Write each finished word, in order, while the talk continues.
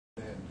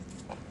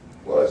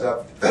Well,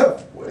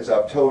 as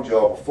I've told you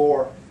all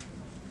before,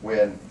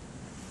 when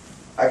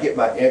I get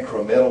my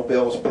incremental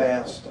bills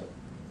passed,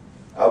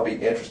 I'll be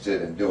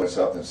interested in doing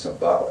something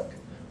symbolic.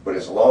 But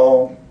as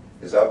long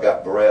as I've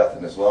got breath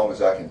and as long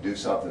as I can do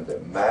something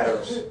that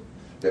matters,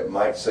 that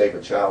might save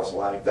a child's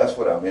life, that's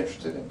what I'm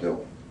interested in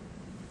doing.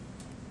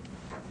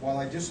 While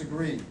I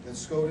disagree that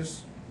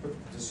SCOTUS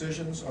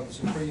decisions are the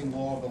supreme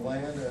law of the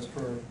land as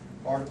per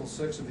Article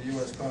 6 of the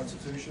U.S.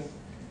 Constitution,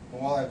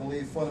 and while I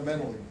believe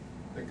fundamentally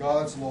that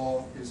God's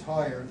law is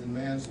higher than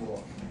man's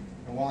law,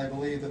 and while I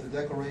believe that the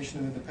Declaration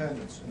of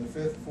Independence and the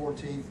 5th,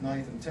 14th,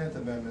 9th, and 10th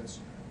Amendments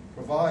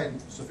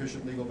provide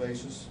sufficient legal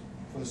basis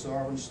for the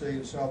sovereign state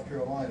of South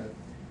Carolina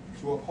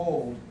to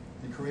uphold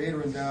the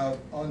Creator-endowed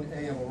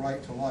unalienable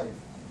right to life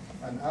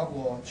and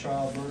outlaw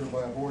child murder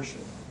by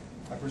abortion,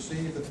 I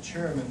perceive that the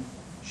chairman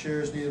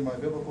shares neither my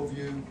biblical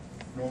view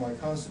nor my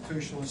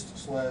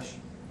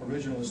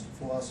constitutionalist/originalist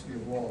philosophy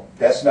of law.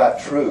 That's not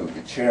true.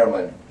 The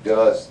chairman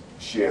does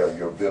share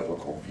your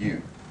biblical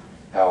view.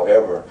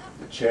 However,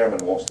 the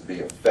chairman wants to be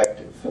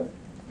effective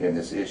in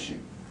this issue.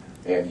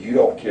 And you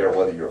don't care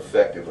whether you're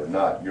effective or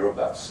not. You're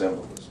about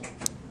symbolism.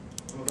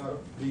 I'm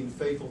about being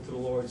faithful to the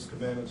Lord's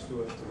commandments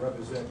to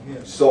represent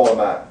Him. So am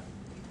I.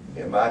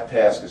 And my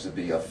task is to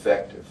be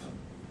effective.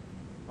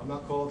 I'm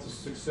not called to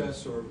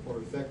success or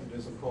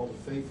effectiveness. I'm called to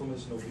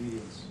faithfulness and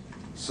obedience.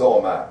 So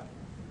am I.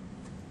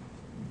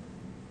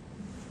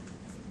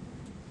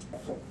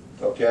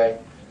 Okay?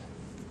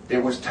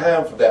 It was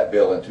time for that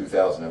bill in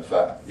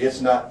 2005. It's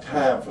not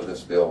time for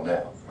this bill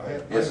now.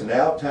 It's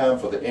now time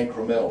for the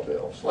incremental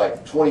bills,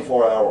 like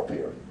 24-hour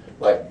period,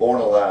 like born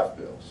alive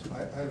bills. I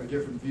have a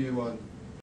different view on